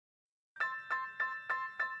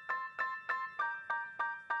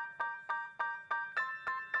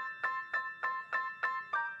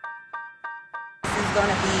going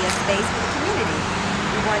to be a space for the community.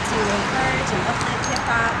 We want to encourage and uplift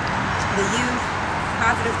hip-hop, the youth,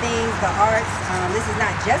 positive things, the arts. This is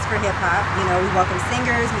not just for hip-hop. You know, we welcome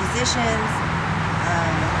singers, musicians,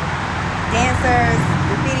 dancers,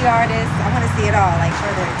 graffiti artists. I want to see it all. Like,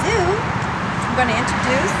 further ado, I'm going to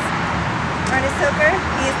introduce Ernest Hooker.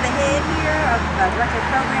 He is the head here of Director of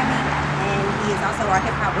Programming, and he is also our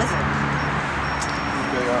hip-hop wizard.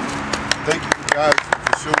 Okay, thank you guys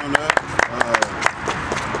for showing up.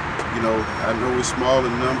 You know, I know we're small in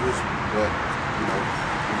numbers, but you know,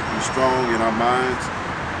 we're strong in our minds.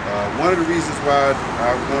 One of the reasons why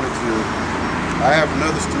I have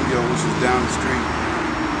another studio which is down the street,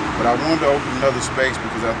 but I wanted to open another space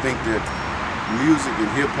because I think that music and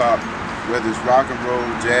hip-hop, whether it's rock and roll,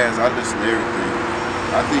 jazz, I listen to everything.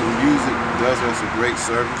 I think music does us a great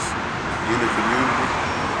service in the community.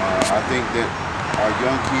 I think that our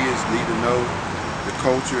young kids need to know the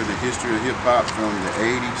culture and the history of hip-hop from the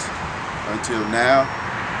 80s until now.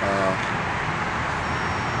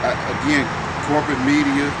 Again, corporate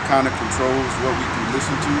media kind of controls what we can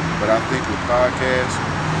listen to, but I think with podcasts, we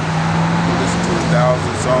can listen to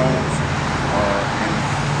 1,000 songs, and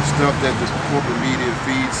the stuff that the corporate media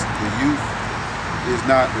feeds the youth is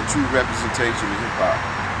not the true representation of hip-hop.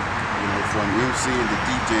 You know, from MCing to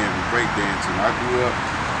DJing and breakdancing. I grew up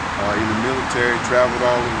in the military, traveled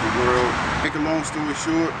all over the world. Make a long story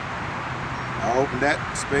short, I opened that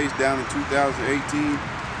space down in 2018.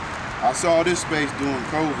 I saw this space during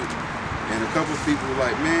COVID, and a couple of people were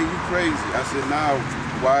like, "Man, you crazy." I said, "Nah,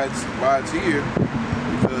 why it's here?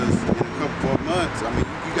 Because in a couple more months, I mean,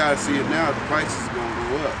 you guys see it now, the prices are gonna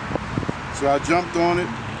go up." So I jumped on it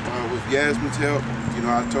with Yasmin's help. You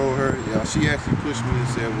know, I told her, she actually pushed me and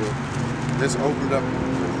said, "Well, let's open it up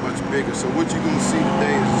much bigger." So what you're gonna see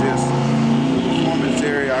today is just the performance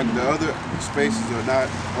area. The other spaces are not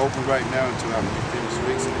open right now until I finish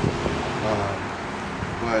fixing it.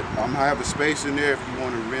 But I'm gonna have a space in there if you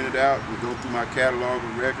want to rent it out and go through my catalog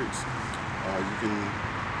of records. You can,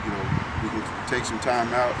 you know, we can take some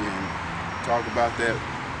time out and talk about that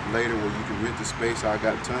later, where you can rent the space. I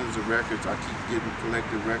got tons of records. I keep getting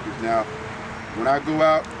collected records now. When I go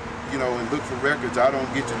out, you know, and look for records, I don't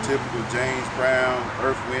get your typical James Brown,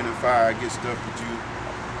 Earth, Wind and Fire. I get stuff that you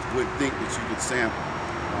would think that you could sample.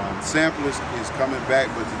 Sample is coming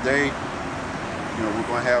back, but today, you know, we're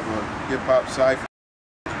gonna have a hip-hop cypher.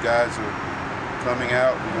 You guys are coming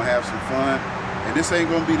out. We're gonna have some fun, and this ain't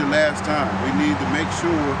gonna be the last time. We need to make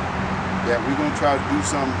sure that we're gonna try to do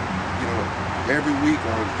something, you know, every week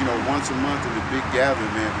or, you know, once a month in the big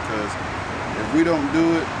gathering, man. Because if we don't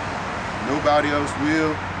do it, nobody else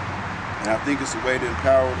will. And I think it's a way to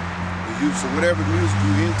empower the youth. So whatever music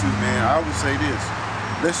you're into, man, I would say this: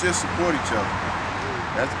 let's just support each other.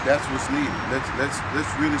 That's what's needed.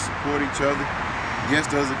 Let's really support each other. Yes,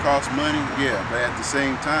 does it cost money? Yeah, but at the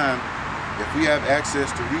same time, if we have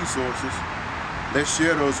access to resources, let's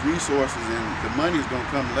share those resources, and the money is gonna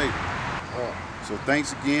come later. So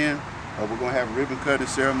thanks again. We're gonna have a ribbon cutting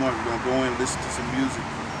ceremony. We're gonna go in, listen to some music,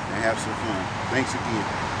 and have some fun. Thanks again.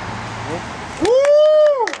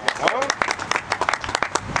 Woo!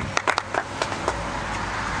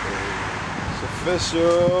 It's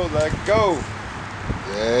official. Let go.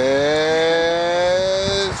 Yes,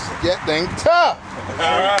 getting tough.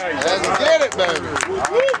 All right, let's get it, baby.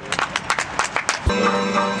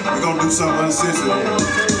 We're gonna do something uncensored.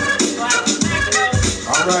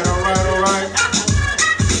 All right.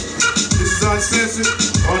 This is Uncensored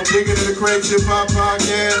on Diggin In The Crates Hip Hop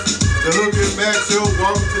Podcast. The Hooker and Max Show.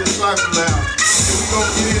 Welcome to the Cypher Lounge. And we're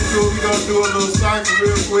gonna get into it. We're gonna do a little cypher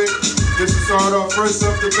real quick. Just to start off first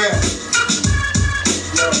up the bat.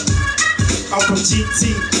 I'm from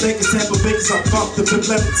GT, bakers, Tampa bakers, I bump the big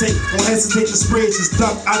levitate. Won't hesitate to spray, just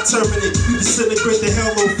duck, I terminate. You disintegrate the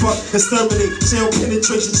hell, no fuck, exterminate. Shell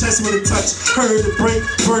penetrate your chest with a touch. Heard to break,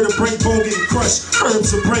 bird to break, bone getting crushed.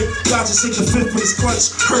 Herbs to break, Dodger shake the fifth with his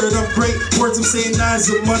clutch. Heard I'm great, words I'm saying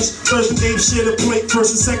nines and much. Third the game, share the plate.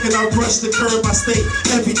 First and second, I rush the curb, I stay.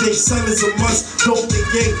 Everyday sun is a must, don't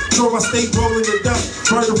negate. Throw I stay rolling it up.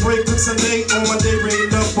 Bird to break, cooks a day, on my day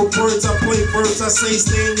ringing up. For words I play, verbs I say,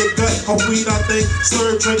 stay in your gut. I think,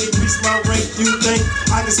 slur, drink, increase my rank. You think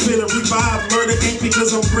I can spit a revive? Murder ain't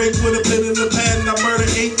because I'm great with a pen in the pad and I murder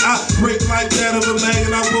ain't. I break like that of a mag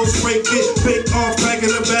and I will break it. Big off, back in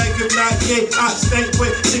the bag, if not NBA, I stay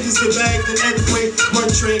with chickens get bagged in every way. Run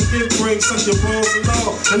train, give brain, suck your balls and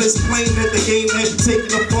all. And it's plain that the game had you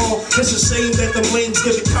taking a fall. It's a shame that the lanes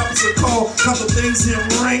give the cops a call. Couple things here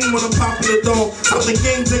ring when I'm popping the door. Couple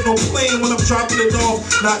games ain't gon' play when I'm dropping it off.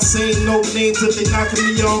 Not saying no names if they knocking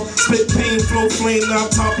me off. Spit pain, flow flame, now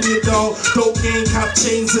I'm topping your dog. Dope game, cop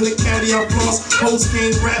chains in the caddy I floss. Host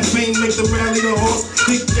game, rap fame, make them rally the horse.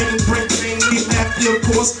 Big game, break fame, leave happy of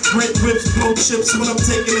course. Rent whips, blow chips when I'm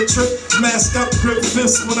taking a trip. Mask up, grip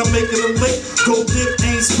fists when I'm making a lick. Go dip,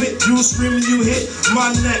 ain't spit, you screaming, you hit.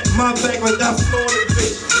 My neck, my back like that Florida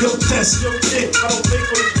bitch. Yo test, yo dick, I don't think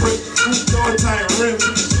for this brick. Who's going tire rim,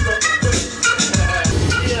 you can shoot up the whip.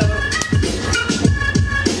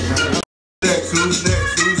 Who's next? Who's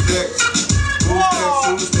next? Who's next?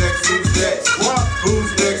 Who's next? Who's next?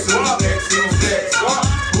 Who's next? Who's next? Who's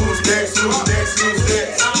next? Who's next? Who's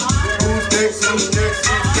next? Who's next? Who's next?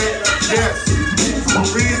 Who's next? Yes.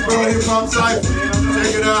 Breeze, bro, hip hop cypher.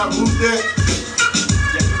 Check it out. Who's next?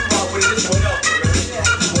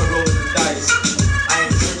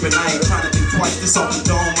 I ain't trying to think twice. This off the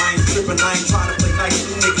dome. I ain't tripping. I ain't trying to play nice.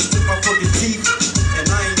 You niggas strip my fucking teeth. And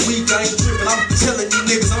I ain't weak. I ain't tripping. I'm telling you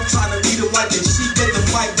niggas, I'm trying to lead them like that sheep. Let the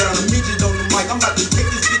mic down. A midget on the mic. I'm about to take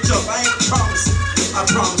this bitch up. I ain't promising. I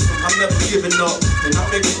promise them. I'm never giving up. And I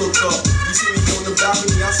make them look up. You see me on the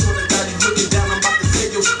balcony. I swear to God, he's looking down. I'm about to take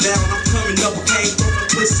your shit down. I'm coming up. I came from the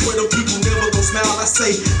places where the people never gon' smile. I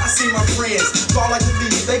see my friends fall like the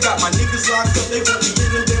leaves. They got my niggas locked up. They won't be in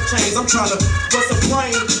them damn chains. I'm trying to bust a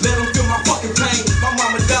plane. Let them feel my fucking pain. My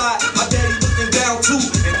mama died. My daddy looking down too.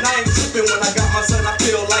 And I ain't tripping when I got my son. I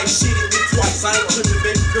feel like shit hit me twice. I ain't tripping,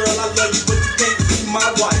 baby girl. I love you, but you can't be my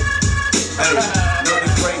wife. Hey, another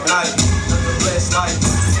great life. Another blessed life.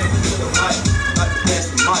 To the mic. Not to pass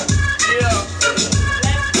the mic. Yeah.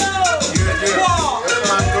 Let's go. Yeah. That's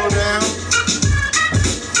how I go down.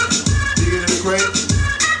 Diggin' in the crates.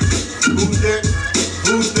 Who's next?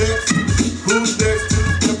 Who's next? Who's next to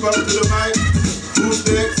step up to the mic? Who's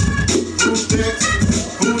next? Who's next?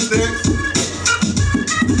 Who's next?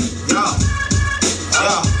 Yeah.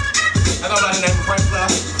 I go by the name of Frank Flair.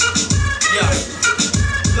 Yeah.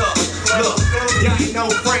 Look. Y'all ain't no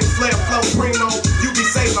Frank Flair, Flow Primo. You be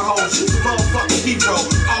saving hoes. She's a motherfucking hero.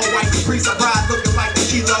 All white caprice, I ride looking like a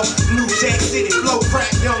kilo. New Jack City, flow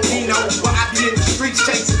crack, young Dino. But I be in the streets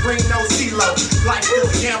chasing green, no CeeLo. Life still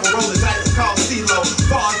a gamble, roller dice called CeeLo.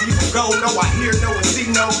 Far as evil go, no, I hear no and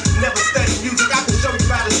see no. Never study music, I can show you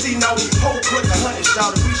by the C no. Whole clip 100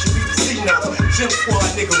 shouted, we should be the C no. Gym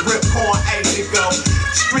squad, nigga, rip corn, a nigga.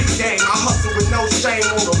 Street game, I hustle with no shame.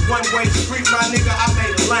 On a one-way street, my nigga, I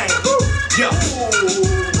made a lane. Yeah.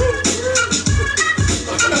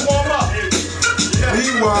 Warm up.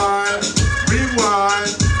 Rewind,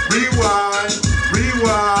 rewind, rewind,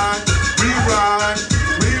 rewind, rewind,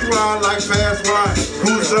 rewind like fast wine.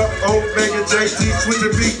 Who's up? Old Mega JT, switch the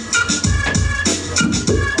beat.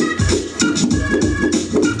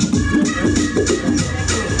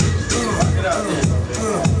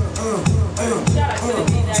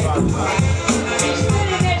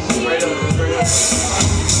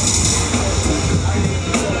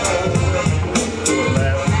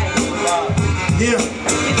 Yeah,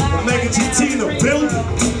 Omega GT in the building.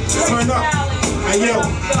 Turn up. And yo,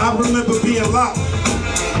 I remember being locked.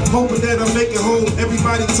 Hoping that I make it home.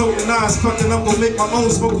 Everybody told me nah, fucking I'm gonna make my own.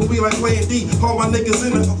 Smoking weed like playing D. All my niggas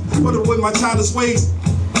in it. Put away my childish ways.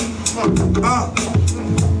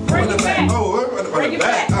 Bring it back. Oh, Bring it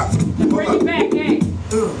back. Bring it back, hey.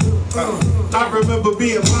 I remember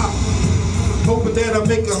being locked. Hoping that I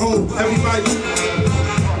make it home. Everybody.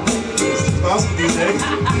 Awesome, DJ.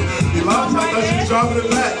 You lost, I thought you was dropping it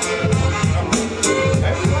back.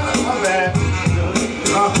 My bad.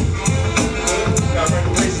 Gotta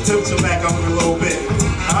raise the temperature back up a little bit.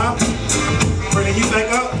 Bring the heat back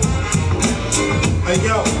up. Hey,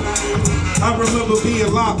 yo. I remember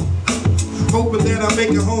being locked. Hoping that I make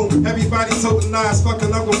it home. Everybody toting knives,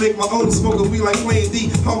 fucking I'm gonna make my own. Smoking weed like playing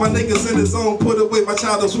D. All my niggas in the zone. Put away my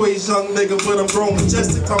childish ways, young nigga, but I'm grown.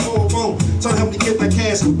 Majestic, I'm all alone. Trying to help me get that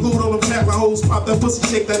cash. Glued on them trap, my hoes pop that pussy,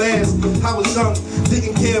 shake that ass. I was young,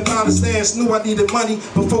 didn't care about a stash. Knew I needed money,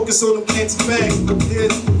 but focus on them canty bags.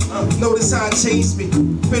 Notice how it changed me.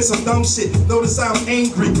 Been some dumb shit. Notice how I'm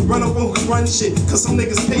angry. Run up on who run shit. Cause some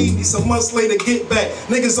niggas paid me. Some months later get back.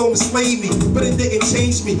 Niggas enslaved me, but it didn't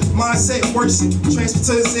change me. Mindset worsen. Transfer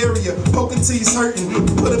to this area. Poking till he's hurting.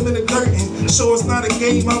 Put him in the dirt and sure it's not a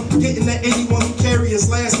game. I'm getting at anyone who carry his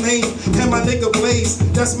last name. And my nigga Blaze,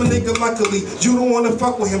 that's my nigga luckily. You don't wanna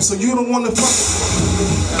fuck with him, so you don't wanna fuck with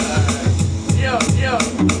him.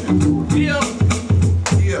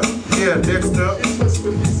 Yeah, next up.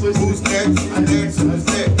 Who's next? Who's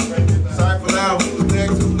next?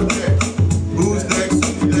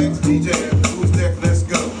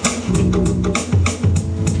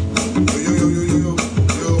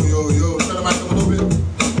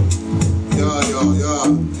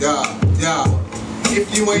 Yeah.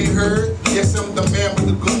 If you ain't heard, yes, I'm the man with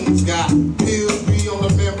the goons. Got pills, be on the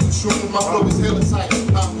man with the shrooms. My flow is hella tight.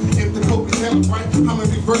 If the coke is hella right, I'm in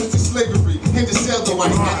reverse to slavery. In the cell, though, at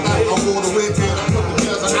night, I wore the web band, I put the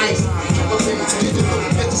gels of ice. Triple things, digital,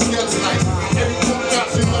 get the skeleton nice. Every two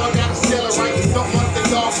cops, you know I gotta sell it right. Don't want the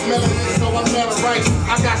dog smelling it, so I'm not right.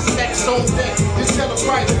 I got stacks on deck, just tell the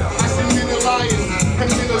price. I see many liars and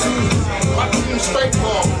many losers. My team straight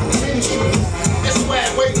ball, many shooters. This swag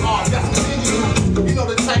way off, that's what you know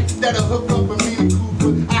the type that'll hook up a mean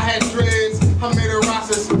Cooper. I had dreads, I made a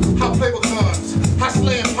rosters, I play with guns, I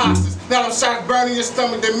slay imposters. Now them shots burning your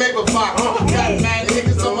stomach, they make a box. Got mad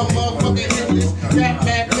niggas on my motherfucking hit list. Got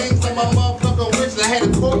mad things on my motherfucking wrist. I had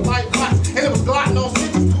a court like box, and it was Glock, no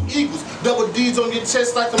sixes, 2 eagles. Double D's on your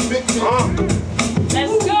chest like a big thing.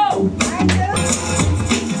 Let's go.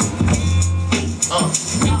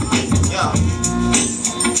 Yeah.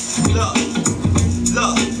 Look.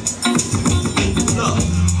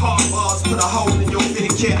 Hard bars put a hole in your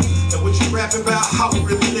fitted cap. And what you rapping about, how we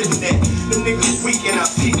really living that? Them niggas weak and I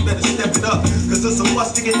peak, better step it up. Cause it's a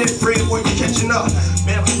must to get that bread where you catching up.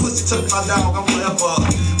 Man, if pussy took my dog, I'm forever.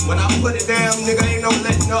 When I put it down, nigga, ain't no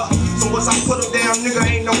letting up. So once I put them down, nigga,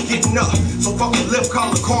 ain't no getting up. So fuck a lift, call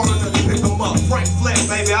the coroner to pick them up. Frank Flair,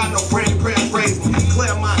 baby, I know Brandon Prayers raised me.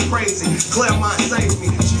 Claremont crazy, Claremont saved me.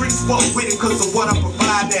 Streets fuck with it cause of what I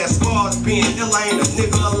provide. As far as being ill, I ain't a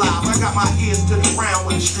nigga alive. I got my ears to the ground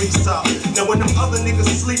when the streets talk. Now when them other niggas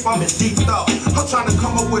sleep, I'm in deep thought. I'm trying to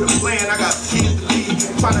come up with a plan, I got kids to feed.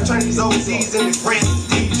 Trying to turn these OZs into grants and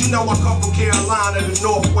deeds. You know I come from Carolina, the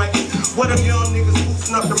Northway. What them young niggas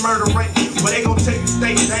boosting up the murder rate? But they gon' tell you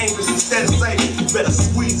stay dangerous instead of say you better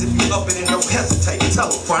squeeze if you up it and don't hesitate. Tell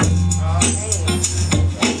them, Frank.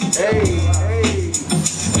 Hey.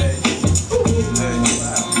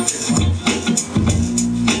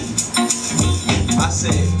 I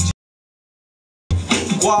said,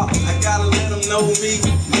 Guap, I gotta let them know me.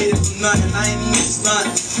 Made it from nothing, I ain't even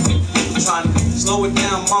stuntin'. Trying to slow it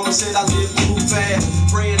down, mama said I live too fast.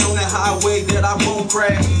 Praying on that highway that I won't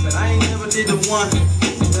crash. But I ain't never did the one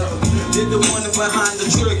behind the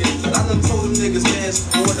trigger. But I done told them niggas, man, it's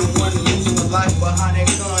more than one losing a life behind that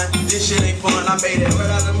gun. This shit ain't fun, I made it right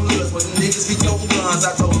out of them hoods. But them niggas be throwing guns.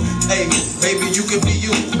 I told them, hey, baby, you can be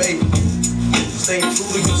you, baby. Stay true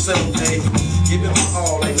to yourself, hey. Give it my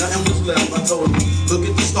all, like nothing was left. I told them, look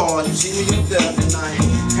at the stars, you see me up there, and I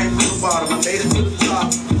came from the bottom, I made it to the top.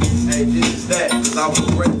 Hey, this is that, cause I was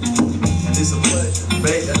ready. And it's a pleasure,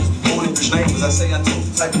 baby. I just born in your name, cause I say I told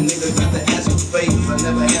the type of nigga got to ask for favors. I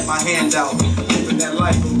never had my hand out. Living that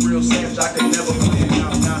life of a real savage, I could never plan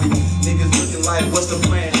out. Now niggas looking like, what's the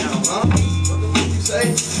plan now, huh? What the fuck you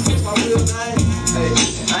say? What's my real name? Hey,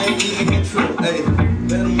 I ain't even get true. Hey,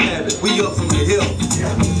 let them have it. We up from the hill.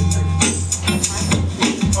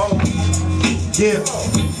 Oh, yeah.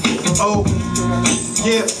 Oh,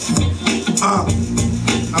 yeah.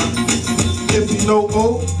 If you know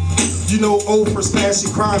O, you know O for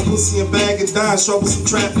smashing crime, pussy and bag and dime, troublesome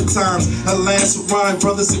traffic times. A last with rhyme,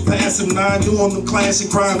 brothers and passing 9, doing them clashing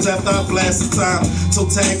crimes after I blast the time. So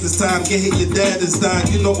tag this time, get hit, your dad is dying.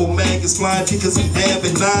 You know Omag is flying because he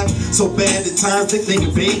having 9. So bad at times, they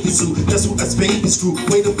think baby zoo. That's what us baby screw.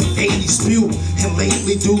 Wait up the 80s spew. And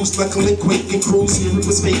lately dudes knuckling quick and cruising. It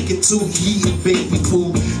was faking too, he and baby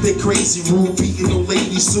fool. They crazy rude, beating no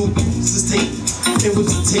lady suit. Just take it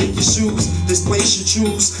was to take your shoes, this place you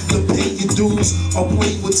choose, to pay your dues, or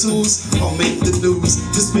play with tools, or make the news.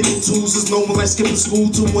 The spitting tools is normal like skipping school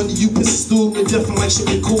to one of you piss a stool, and different like shit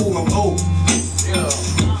be cool, I'm old. Yeah.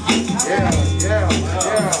 Okay,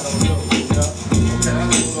 that's a little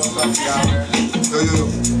something y'all, man. Yo.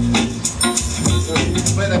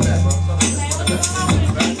 Play that back, bro.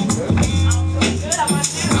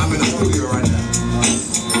 I'm in the studio right now.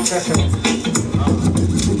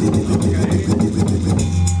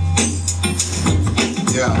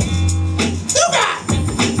 Yeah. Thugod!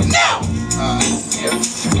 Now!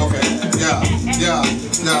 Okay. Yeah.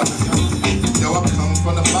 Yo, I'm coming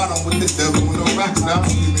from the bottom with the devil on the rocks. Now I'm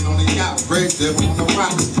screaming on the yacht, red devil on the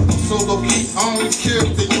rocks. I'm so low key, I only care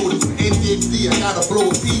if they notice. With ADHD, I gotta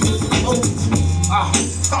blow a pea with the focus.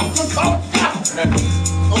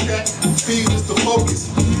 Okay, P is the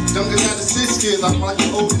focus. Youngest had the 6 kids, I'm like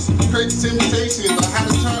the oldest. Crazy temptations, I had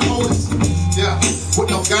to turn oldest. Yeah,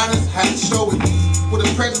 with no guidance, had to show it. With a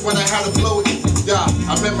present when I had to blow it. Yeah,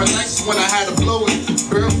 I remember nights when I had to blow it.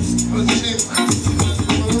 Girls, on the chin.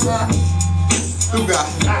 Thugod.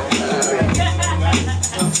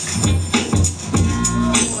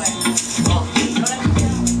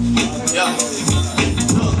 Yeah.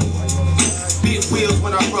 Big wheels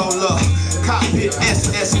when I roll up. Cockpit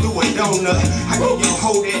SS let's do a donut. I get your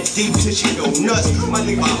hoe that deep till she go nuts. My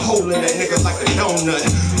nigga holding that nigga like a donut.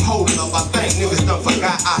 Hold up, I think niggas done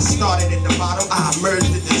forgot I started at the bottom, I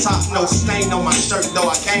emerged at the top. No stain on my shirt, though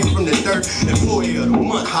I came from the dirt. Employee of the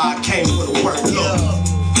month, how I came for the work. Look,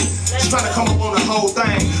 just trying to come up on the whole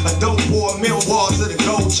thing. A dope boy, memoirs of the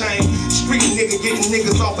gold chain. Street nigga getting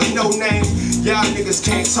niggas off of no names. Y'all niggas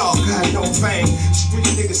can't talk, got no fame. Street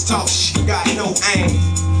niggas talk shit, got no aim.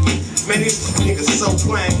 Man, these niggas so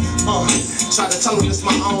plain. Try to tell them it's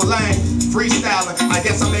my own lane. Freestyling, I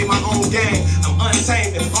guess I made my own game. I'm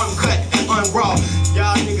untamed and uncut and unraw.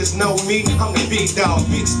 Y'all niggas know me, I'm the big dog,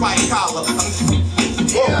 big spike collar.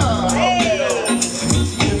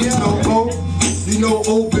 You know,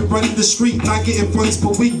 open, running the street, not getting fronts per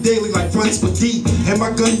week, daily like fronts per D. And my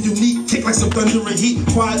gun unique, kick like some thunder and heat.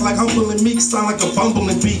 Quiet like humble and meek, sound like a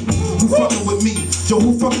bumbling beat. Who fucking with me? Yo,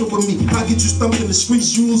 who fucking with me? I get you stumped in the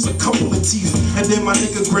streets, you lose a couple of teeth. And then my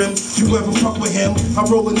nigga Grim, you ever fuck with him? I'm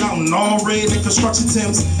rolling out in all red and construction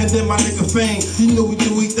Timbs. And then my nigga Fang, you know we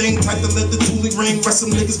do we thing, type to let the toolie ring, rest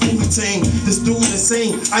some niggas booty tang. This dude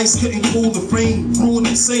insane, ice couldn't cool the frame, rude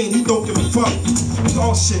insane, he don't give a fuck.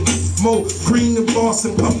 All shit, Mo, green and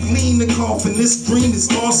Boston, pump lean the coffin, this green is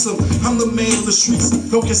awesome. I'm the man of the streets,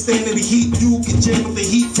 don't get stand in the heat, you get jammed with the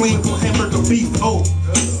heat, flame for hamburger beef, oh.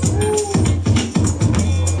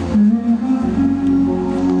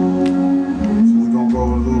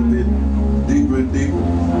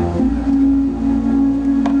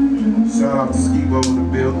 Shout out to Skibo in the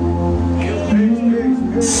building.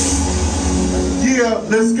 Yeah,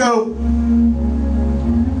 let's go.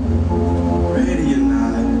 Ready or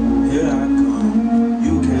not, here I come.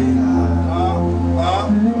 You can't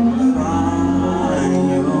find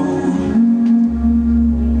you.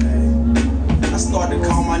 Hey. I start to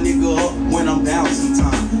call my nigga up when I'm down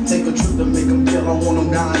sometime. Take a trip to make him feel I want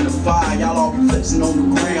him 9 to 5. Y'all all be flexing on the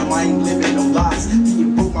gram, I ain't living no lies.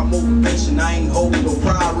 You broke my motivation, I ain't holding no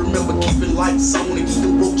pride. Remember keeping lights on and keep the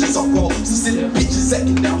roaches off all. So send bitches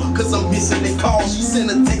acting out, cause I'm missing their calls. She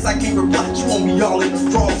sent a text, I can't reply, you want me all in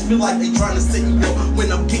the frogs. Feel like they trying to set me up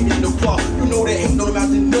when I'm getting the ball. You know they ain't no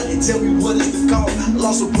amount to nothing, tell me what is the cause. I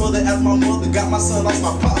lost a brother as my mother, got my son, lost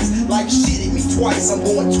my pops. Life shitted me twice, I'm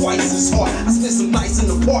going twice as hard. I spent some nights in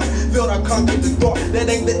the park, felt I conquered the dark. That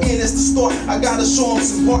ain't the end, it's the start, I gotta show him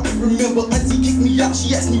some heart. Remember auntie kicked me out,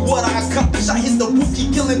 she asked me what I accomplished. I hit the roof,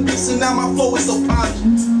 keep killing beats and now my flow is so polished.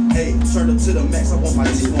 Hey, turn up to the max, I want my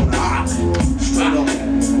team on the eye. Straight up.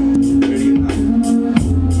 Ready or not.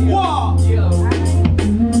 Whoa!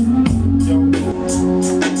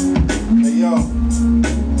 Hey yo,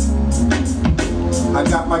 I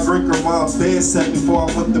got my great grandma's bed set before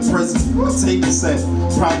I went to prison. A table set,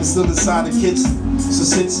 probably still inside the kitchen. So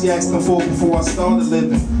since she asked them for it before I started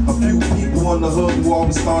living, a few people on the hood who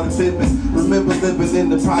always started fibbing. Remember living in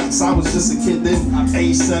the projects, I was just a kid then.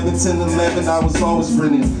 Age 7, 10, 11, I was always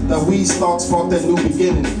grinning. That weed stalk sparked that new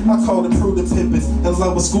beginning. I called it prudent pimping. In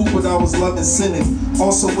love with school, but I was loving sinning.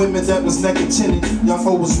 Also women that was neck and chinning. Young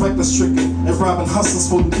hoe was reckless stricken and robbing hustlers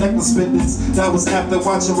for the necklace spendings. That was after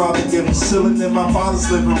watching Robin Gibbons chilling in my father's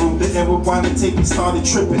living room. The end with wine and tape, he started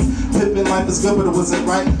tripping. Pippin' life is good, but it wasn't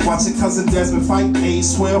right. Watching cousin Desmond fight.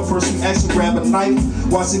 Age 12, first reaction, grab a knife.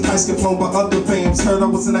 Watching kites get flown by other fams. Heard I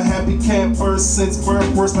was in a happy camp first since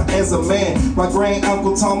birth, worse as a man. My grand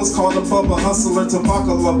uncle Thomas called a Bubba hustler to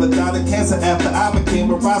vodka lover. Died of cancer after I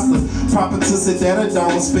became a roster. Proper to sit down and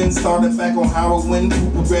down spin. Started back on heroin.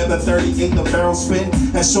 Cooper grabbed a 38, the barrel spin.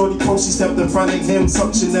 As Shorty Pro, she stepped in front of him.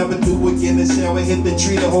 Something she never do again. The shower hit the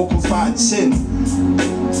tree, the whole was by a chin.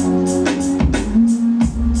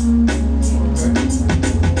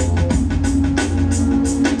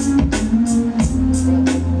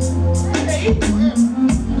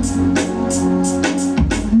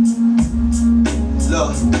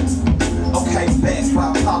 Look, okay, back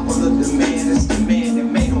by popular demand. It's the man that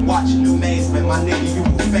made him watching the maze. Man, my nigga, you a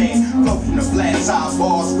fan. Flow from the black tie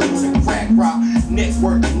bars, riddle and crack rock.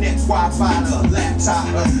 Network, net Wi-Fi to a laptop.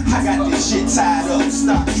 I got this shit tied up,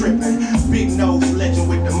 stop tripping. Big nose legend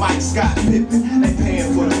with the mic, Scott Pippen. They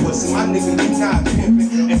paying for the pussy, my nigga, you not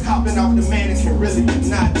pimping. And hopping off the mannequin, really, you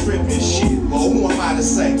not tripping. Shit, well, who am I to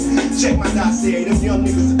say? Check my dossier, them young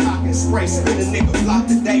niggas are talking spray. Spin a nigga block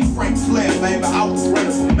today, Frank Flair, baby, I was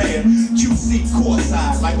running for mayor. QC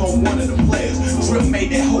courtside, like on one of the players. Drip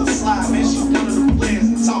made that whole slide, man, she one of the players.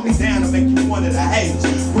 And talking down to make you one of the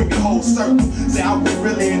haters. Bring the whole circle, say I was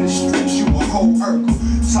really in the streets, you a whole Urkel.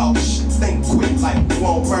 Talk shit, think quick like we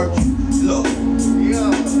won't work you. Look. Yeah,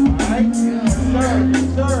 alright? Yeah,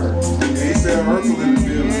 sir. He said Urkel in the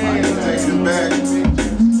building. Takes it back.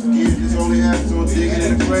 Again, this only happens on Diggin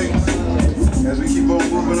In The Crates. As we keep on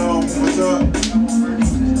moving on, what's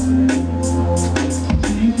up?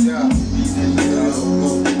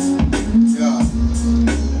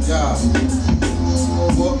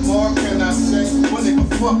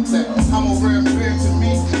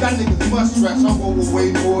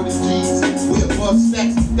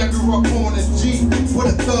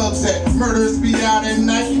 thugs at? Murderers be out at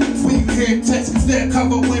night. When you hear texts, they're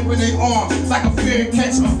covered waving their arms like a fair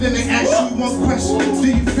catch. Then they ask you one question: do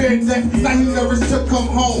you fear death? Like you nervous to come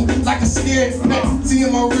home, like a scared pet. See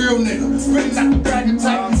him a real nigga, really not the bragging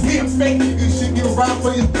type. He a fake nigga, shit get robbed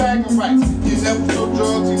for his bragging rights. He never sold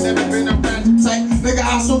drugs, he never been a ratchet type. Nigga,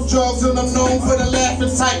 I sold drugs and I'm known for the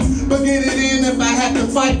laughing type. But get it in if I have to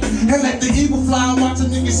fight, and let the eagle fly and watch a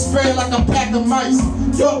nigga spread like a pack of mice.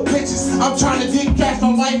 Yo, bitches, I'm trying to get cash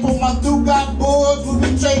on life on my Thugod boards. We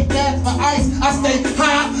can trade gas for ice. I stay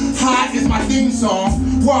high, high is my theme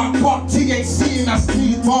song. Where I park THC and I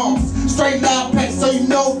sneeze bombs. Straight loud pack so you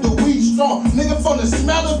know the weed strong. Nigga from the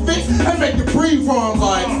smell of it, I make you breathe wrong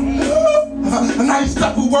like. A nice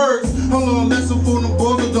couple words. A little lesson for the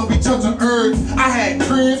boys that don't be touching herbs. I had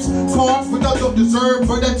cribs, cars, but I don't deserve.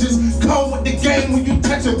 But that just come with the game when you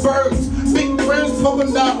touching birds. Big rims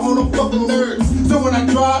poking out on them fucking nerds. So when I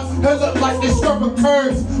drive, it look like they scrubbing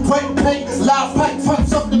curves. White paint, loud pipe,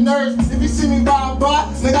 punch up the nerves. If you see me ride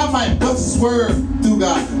by, nigga, I might bust a swerve.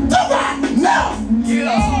 Thugod, Thugod, now!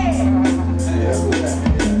 Yeah.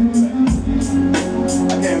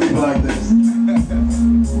 I can't leave it like this.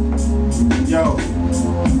 Yo,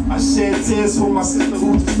 I shed tears for my sister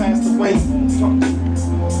who just passed away.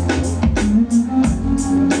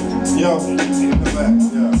 Yo, in the back,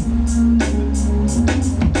 yeah.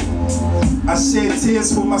 I shed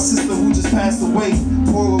tears for my sister who just passed away.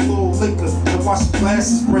 Pour a little liquor and watch the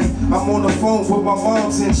glasses break. I'm on the phone with my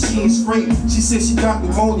mom's and she ain't straight. She said she got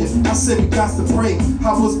pneumonia. I said we got to pray.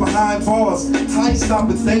 I was behind bars. I ain't stop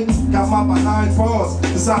to think. Got my behind bars.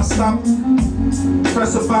 Cause I stopped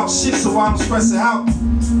stress about shit, so I'm stressing out.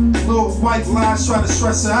 Little white lies try to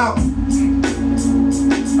stress her out. I don't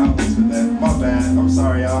want to spit that. My bad. I'm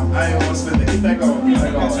sorry, y'all. I ain't want to spit that. Get that going. Get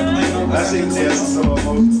that going. That shit is so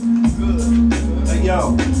emotional. Hey,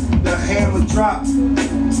 yo, the hammer dropped.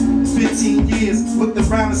 15 years. Looked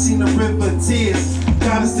around and seen the river of tears.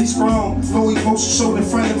 Gotta stay strong. No emotion showed in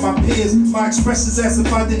front of my peers. My expressions as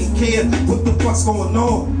if I didn't care. What the fuck's going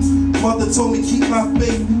on? Mother told me keep my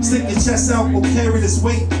faith, stick your chest out or carry this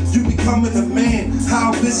weight. You becoming a man,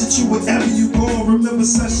 I'll visit you wherever you go. Remember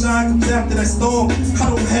sunshine comes after that storm. I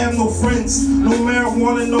don't have no friends, no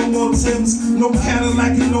marijuana, no more Timbs, no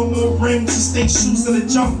Cadillac and no more rims. Just stay shoes and a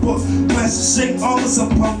jumper, plastic shake, all is a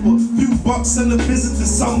pumper. Few bucks in the visit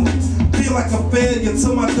this summer. Feel like a failure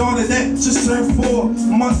to my daughter that just turned 4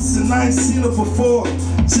 months and I ain't seen her before.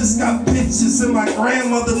 Just got pictures and my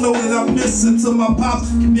grandmother know that I miss her. To my pops,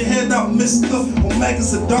 keep your head up, mister.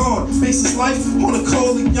 Omega's a dawn, faces life on the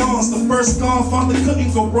cold and yawns. The first Godfather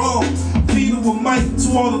couldn't go wrong. Peter with Mike,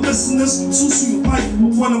 to all the listeners, Susu you like.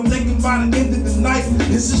 But what I'm thinking by the end of the night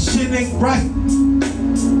is this shit ain't right.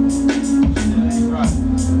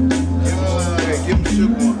 Hey, give me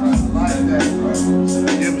sugar one. Like that, bro.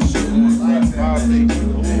 Give me sugar one. Like that.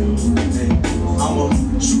 I'ma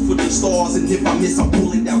shoot for the stars, and if I miss, I'm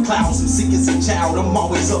pulling down clouds. I'm sick as a child, I'm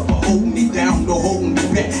always up for holding it down, no holding it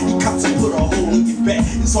back. He comes and put a hole in your back.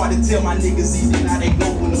 It's hard to tell my niggas easy, now they know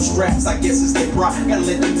when them straps. I guess it's their pride, gotta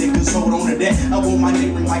let them niggas hold on to that. I want my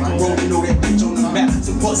name ring like a roll, you know that bitch on the map.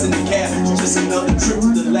 Some bus in the cab, just another trip to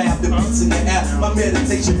the lab. The beats in the app, my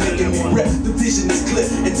meditation making me rap. The vision is clear,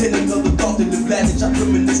 and then another thought in the advantage. I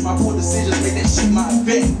reminisce my poor decisions, make that shit my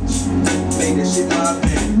advantage. Make that shit my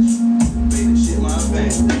advantage.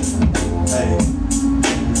 Hey.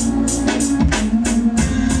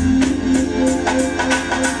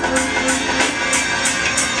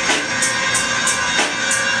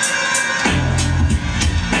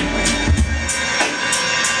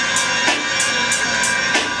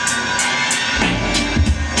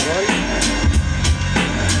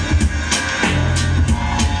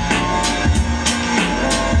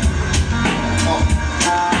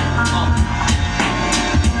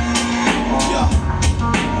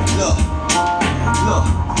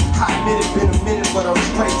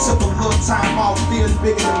 Time off feels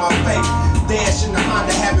bigger than my faith. Dash in the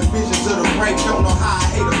Honda, having visions of the break. Don't know how I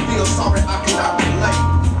hate or feel, sorry I cannot relate.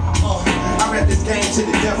 I rap this game to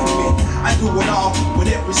the death of me. I do it all with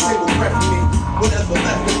every single breath of me. Whatever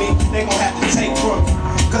left of me, they gon' have to take from me.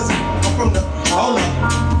 Cause I'm from the, hold up.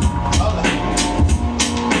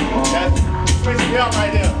 That's switching me up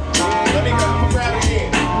right there. Let me go, I'm gonna grab it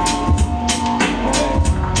again.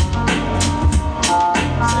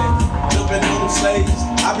 Living on them slaves.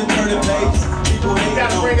 I've been turning pages. People hate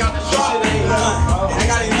on me. This shit ain't none. I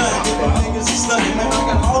got it none. Get them niggas is stunning. Man,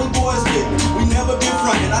 I got all the boys with me. We never been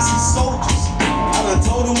frontin'. I see soldiers. I done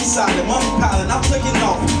told them we solid. Money piling. I'm taking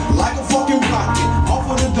off like a fucking rocket. Off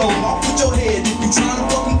of the dome. Off with your head if you tryna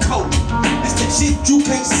fucking coat. That's that shit you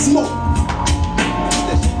can't smoke.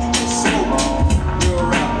 That shit you can't smoke. You're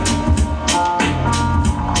around.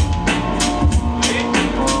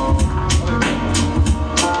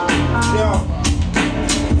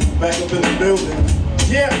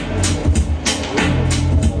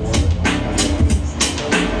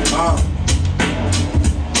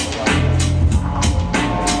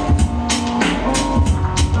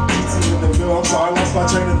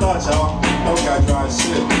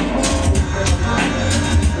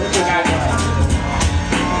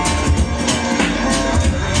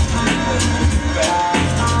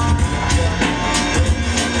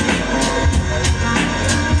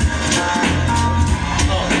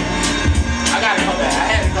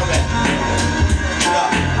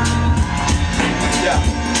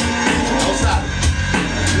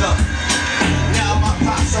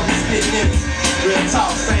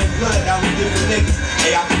 talk, same blood, now we different niggas.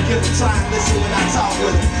 Hey, I can give him try and listen when I talk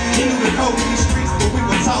with him. He knew the code in these streets, but we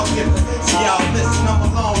would talk different. See y'all listen, I'm a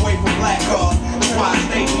long way from black card. That's why I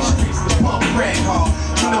stay in these streets to pump crack hard.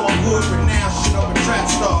 You know I'm good for now, shit over trap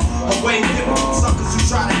star. I'm way different from suckers who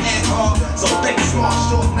try to act hard. So think small,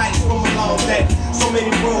 short nights from a long day. So many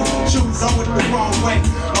roads to choose, I'm with the wrong way.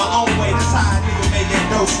 My own way, that's how a nigga make that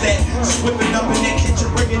dough stack. Just whipping up in that kitchen,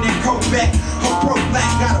 bringing that coat back. I'm pro-black,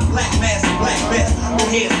 got a black mask and black vest. Go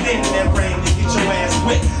ahead, stand in that rain and get your ass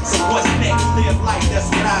wet. So what's next? Live life,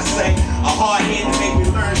 that's what I say. A hard head to make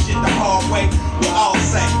me learn shit the hard way. We all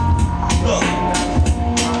say, look.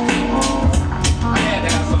 I had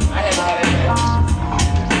to have something. I had to have that back.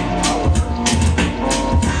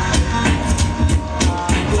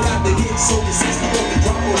 Get out the hit, so consistent, don't be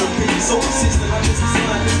drop on the pitch, so consistent. I miss my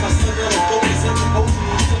son, got a focus, every motion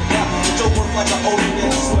you took out. But your work like an older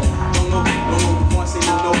than I sweat. Don't know the point, say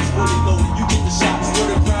the notes, fully loaded. You get the shots, spread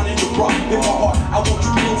the ground in the rock. In my heart, I want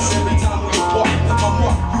you close every time we walk. Let my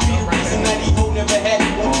mark, you be the reason that he hoe never had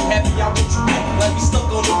it. Want you happy, I want you up. Like we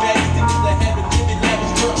stuck on the bag, sticking to habit, living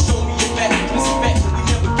lavish. Girl, show me your back, this is fashion. We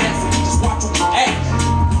never gas it, we just watch what we act.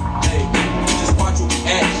 Hey, we just watch what we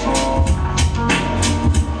act.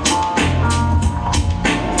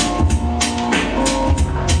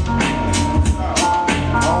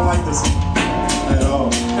 At all.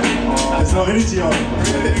 There's no energy on it.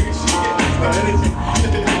 There's no energy.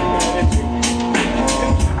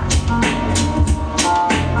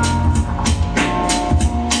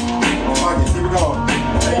 Fuck it, keep it going.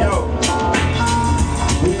 Hey yo,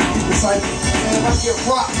 we keep the cycle. And I get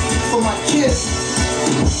rocked for my kids.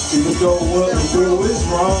 Even though what we do is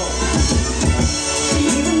wrong.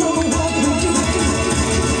 Even though what we do.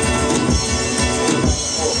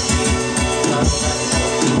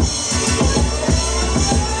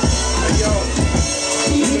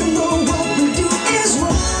 Even though what we do is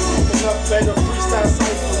wrong. Better freestyle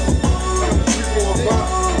cycle.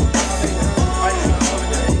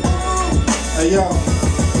 Hey yo,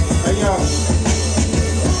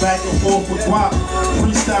 back and forth with Guap,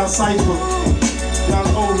 freestyle cypher.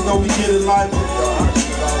 Y'all always know we get it live.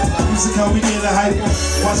 Music how we get it hyper.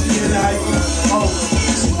 Watch me get it hyper. Oh.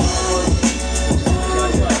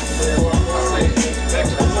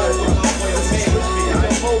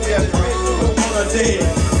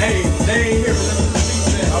 Hey, they ain't here.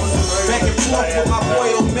 Back and forth with my boy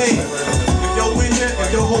Omega. If yo in here, if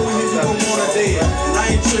yo hoe in here, you gon' wanna dead. And I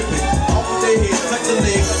ain't tripping. Off with their head, cut the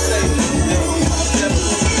leg, I say. Step to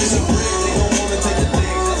this and bread, they gon' wanna take the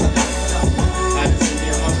leg. I just see me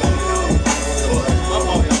on my phone, y'all. My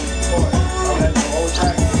phone, y'all. I'm at the whole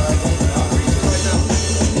track. I'm reaching right now.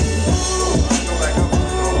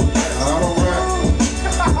 I don't rap.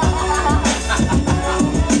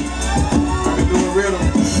 I can do it rhythm.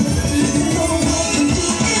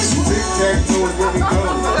 Tic-tac-toe is where we go.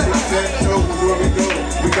 Tic-tac-toe is where we go.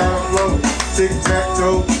 We gotta flow.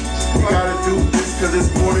 Tic-tac-toe. We gotta do this cause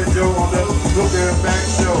it's more than Joe on the Look at Back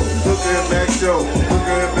Show. Look at Back Show. Look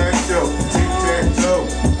at Back Show. Tic-tac-toe.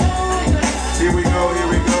 Here we go, here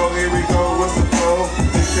we go, here we go. What's the flow?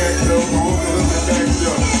 Tic-tac-toe. Look at Back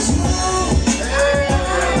Show.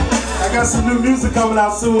 I got some new music coming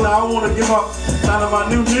out soon. I don't want to give up none of my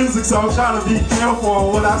new music, so I'm trying to be careful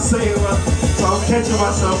on what I say. So I'm catching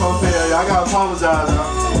myself up there. I gotta apologize. I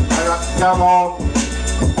got my own,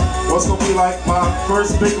 what's gonna be like my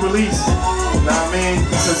first big release. You know what I mean?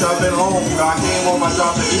 Since I've been home, you know, I came home, I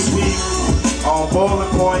dropped an EP on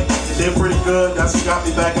Boiling Point. It did pretty good. That's what got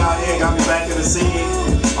me back out here, got me back in the scene.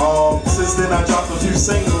 Since then I dropped a few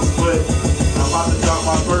singles, but I'm about to drop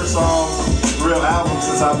my first real album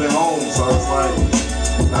since I've been home. So it's like,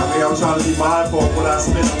 I mean, I'm trying to be mindful of what I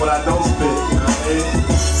spit and what I don't spit. You know what I mean?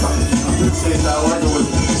 So I appreciate y'all working with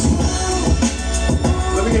me.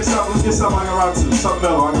 Let me get something. Let's get something I can rock to. Something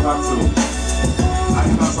mellow I can rock to. I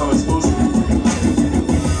can rock something exclusive.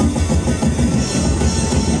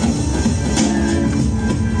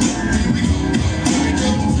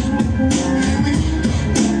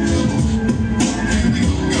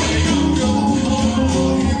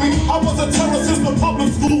 I was a terror since the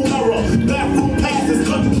public school era. Bathroom passes,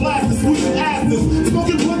 cutting classes, sweeping asses.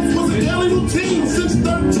 Smoking blunts was a daily routine since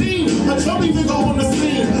 13. A chubby nigga on the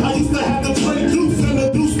scene. I used to have the tray deuce and a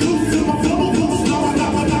deuce in my double deuce. Now I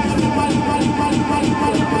got my I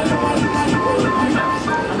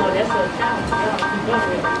know that's a challenge.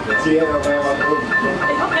 Yeah, man,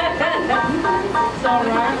 It's all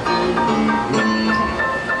right.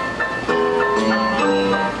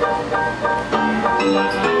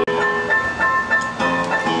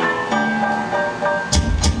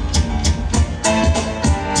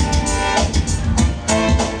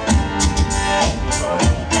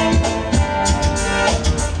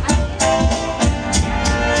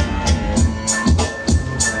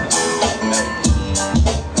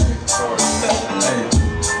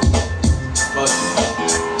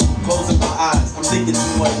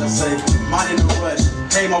 say, mind in a rush,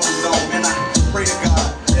 came off the dome, and I pray to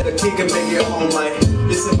God that a kid can make it home like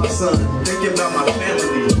this is my son, thinking about my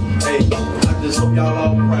family. Hey, I just hope y'all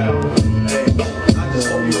all proud. Hey, I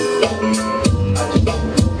just hope you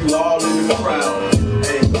all in the crowd.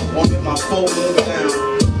 Hey, won't let my phone move down.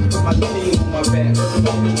 Put my team on my back.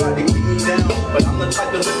 Niggas try to keep me down, but I'm the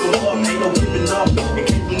type to lift them up. Ain't no giving up. It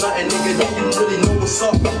came from nothing, nigga. Then you really know what's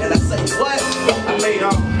up. And I say, what? I made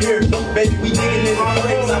out here, baby. We digging in the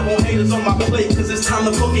crates. I want haters on my plate, cause it's time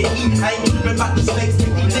to fucking eat. I ain't tripping about the snakes.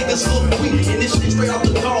 These niggas look weak, and this shit straight off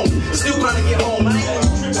the dome. Still trying to get home. I ain't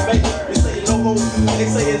even tripping, baby. They say no hope. They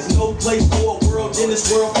say it's no place for a world in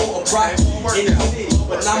this world for a pride in the city.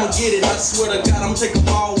 But I'ma get it. I swear to God, I'm taking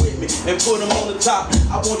them all with me and put them on the top.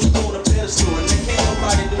 I want you on the pedestal, and they can't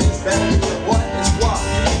nobody do this better than what is Guap.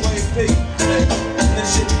 Wave P, hey, and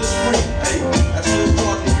this shit is free. Hey, that's good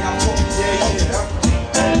talk, nigga. I'm talking, yeah.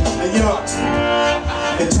 Hey, yo,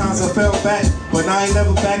 at times I fell back, but I ain't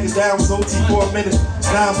never backing down. Was OT for a minute.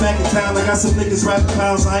 Now I'm back in town. I got some niggas rapping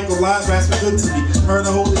pounds. I ain't gon' lie, raps been good to me. Heard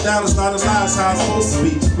to hold it down, it's not a lie, it's how it's supposed to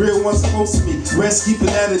be. Real one's supposed to be. Rest keeping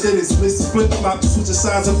at it, then it's flip flop. Switching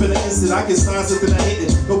sides up in an instant. I get signs up and I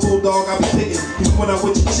hit it. No bulldog, I be picking. Even when I'm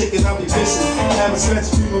with your chicken, I be fishing. Having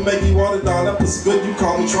scratchy people make me want it all. That pussy good, you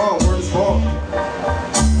call me Tron. Word is ball.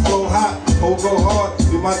 Go hot, oh go hard.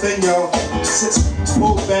 Do my thing, y'all.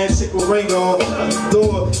 Pull bag, chick with ring on.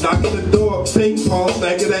 Door, knock in the door. Ping pong,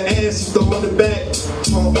 back in the ass, you throw in the back.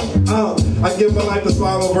 I give my life to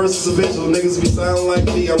follow versus a visual. Niggas be sounding like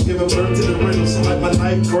me. I'm giving birth to the riddle. So like my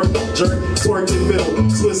knife work, jerk, twerk in the middle.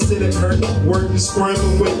 Twisted and hurt, work and squirm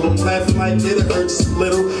and wiggle. Laughing like it hurt just a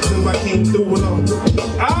little. Then I came through with them.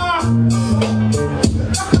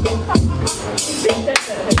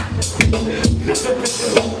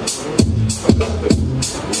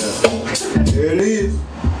 Here it is.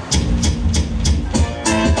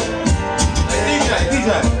 Hey, DJ.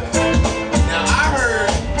 Now I heard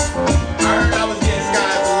I was getting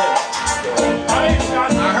skies delivered. I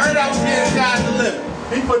heard I was getting skies delivered.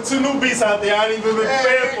 He put 2 new beats out there I ain't even been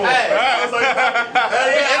prepared for. I was like,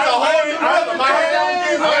 It's a whole new rhythm. I heard that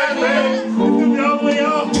was threw me all the way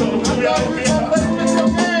off though. Threw me all the way off.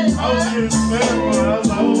 I was getting prepared for it. I was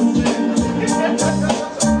like, oh shit.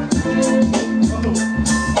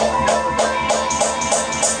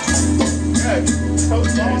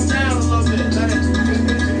 Calm down a little bit.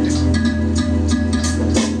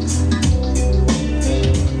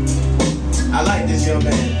 I like this young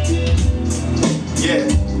man. Yeah.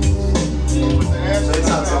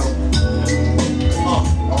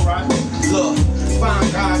 Alright. Look, find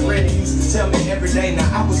God ready used to tell me every day. Now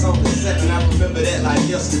I was on the 7, I remember that like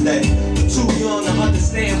yesterday. But too young to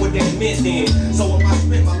understand what that meant then. So if I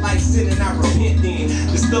spent my life sinning, I repent then.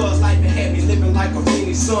 This thug's life that had me living like a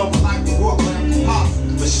fiend's son. But I grew up when I was pop.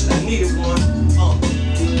 But shit, I needed one.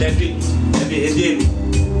 That beat, it did me.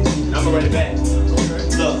 I'ma run it back.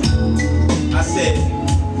 Look, I said,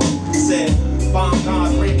 find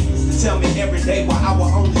God ready used to tell me every day while I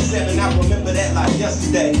was only 7. I remember that like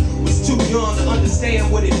yesterday. Was too young to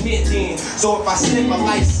understand what it meant then. So if I spent my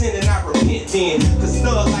life sinning, I repent then. Cause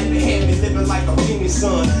thug life that had me living like a fiend's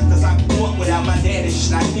son. Cause I grew up without my daddy,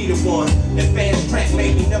 shit, I needed one. That fast track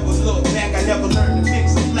made me never look back. I never learned to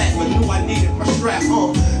mix a flat, but knew I needed my strap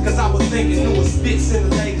on. Cause I was thinking new spits in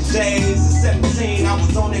the latest days. At 17, I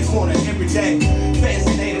was on that corner every day.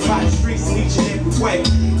 Fascinated by the streets in each and every way.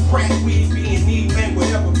 Crack weed, being need, man,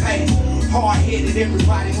 whatever pay. Hard-headed,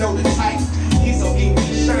 everybody know the type. He's so eager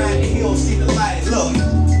to shine that he don't see the light. Look,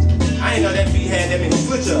 I ain't know that beat had that many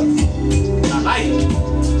switch-ups. I like it.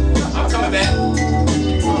 I'm coming back.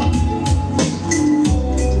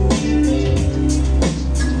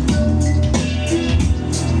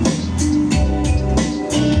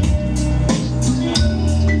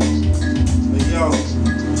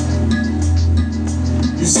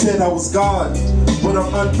 You said I was God, but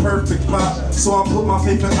I'm unperfect, pop. So I put my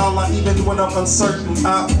faith in Allah even when I'm uncertain.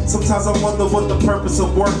 Sometimes I wonder what the purpose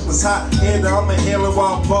of work was. Hot and I'm inhaling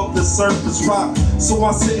while above the surface rock. So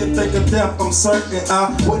I sit and think of death, I'm certain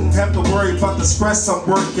I wouldn't have to worry about the stress I'm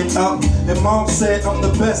working up. And mom said I'm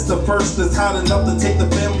the best, the first is hot enough to take the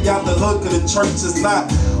family out the hood, cause the church is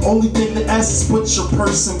not. Only thing to ask is put your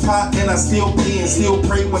purse in pot, and I still pay and still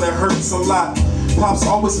pray when it hurts a lot. Pops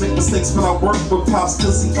always make mistakes, but I work with Pops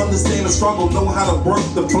cause he understand the struggle, know how to work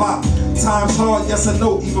the block. Times hard, yes I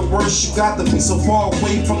know, even worse, you got to be so far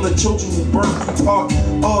away from the children who birth you part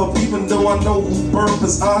of. Even though I know who birth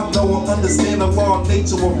is, I know I understand the law of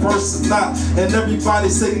nature, what verse is not. And everybody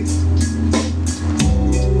say,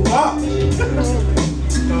 ah!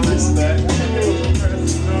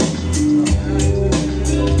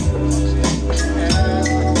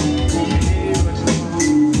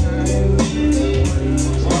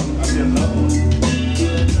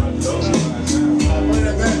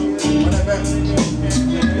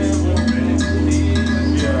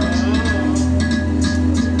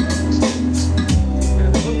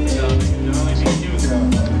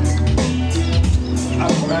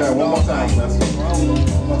 One more time. One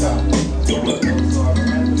more time.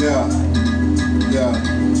 Yeah.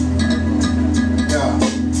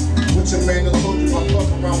 With your man, I told you I fuck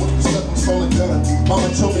around with the stuff I'm falling gutter. Mama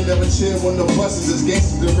told me never chill when the buses is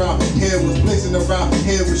gangsters around. Hair was blazing around,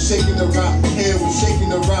 hair was shaking around, hair was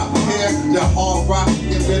shaking around. Hair, the hard rock,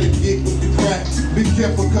 get ready to get with the crack. Be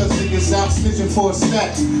careful cause niggas out snitching for a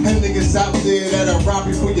snack. And niggas out there that'll rob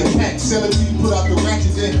you for your pack. Sell it to you, put out the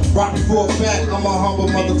ratchet, then rob you for a fact. I'm a humble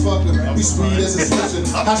motherfucker, be sweet as a snitcher.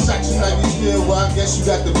 I shot you like you still, well I guess you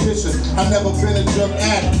got the picture. I never been a drug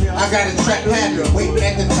addict, I got a trap habit. Waiting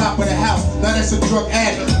at the top of the house, now that's a drug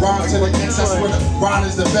addict. Rhyme to the next, I swear the rhyme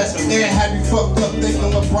is the best. They have you fucked up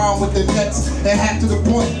thinking LeBron with the Nets. And half to the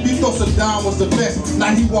point, he thought Saddam was the best.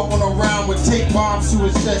 Now he walking around with tape bombs to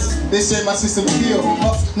his chest. They say my system killed,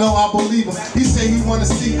 no I believe him. He say he wanna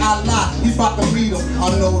see Allah, he bout to meet him.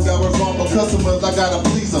 I know that was wrong, but customers, I gotta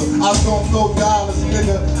please them. I was gonna throw dollars,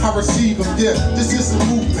 nigga, I receive them. Yeah, this is a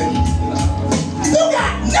movement.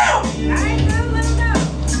 Thugod, no! Alright, go, let him know.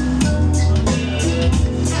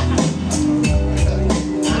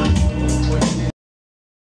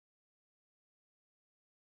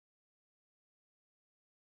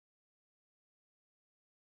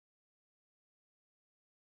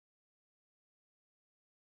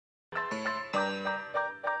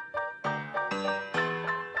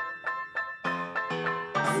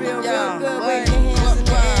 Feel real good with